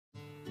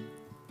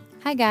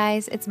Hi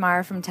guys, it's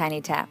Mara from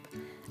TinyTap.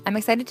 I'm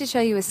excited to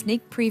show you a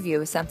sneak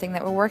preview of something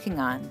that we're working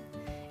on.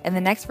 In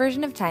the next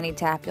version of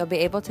TinyTap, you'll be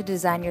able to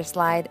design your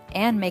slide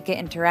and make it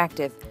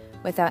interactive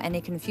without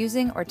any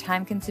confusing or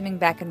time-consuming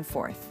back and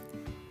forth.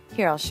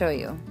 Here, I'll show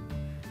you.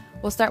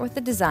 We'll start with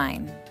the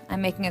design.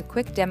 I'm making a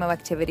quick demo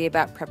activity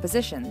about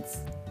prepositions.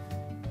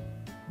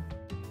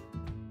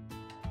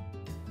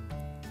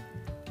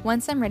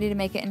 Once I'm ready to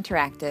make it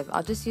interactive,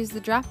 I'll just use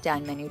the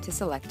drop-down menu to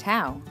select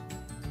How.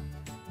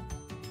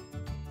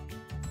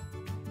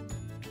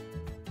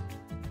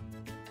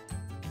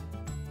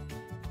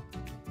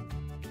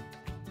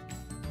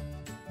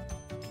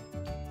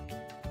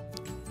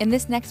 In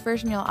this next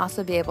version, you'll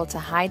also be able to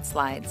hide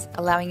slides,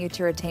 allowing you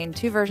to retain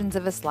two versions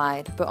of a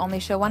slide, but only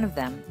show one of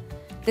them.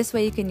 This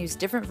way you can use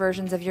different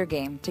versions of your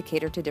game to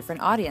cater to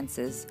different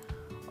audiences,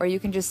 or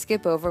you can just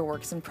skip over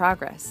works in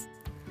progress.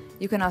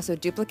 You can also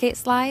duplicate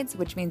slides,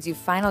 which means you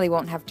finally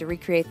won't have to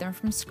recreate them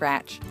from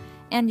scratch,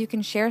 and you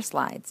can share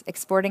slides,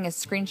 exporting a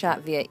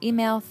screenshot via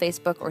email,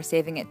 Facebook, or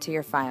saving it to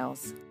your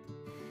files.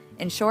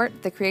 In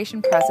short, the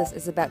creation process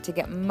is about to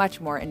get much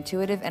more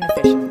intuitive and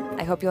efficient.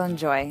 I hope you'll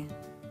enjoy.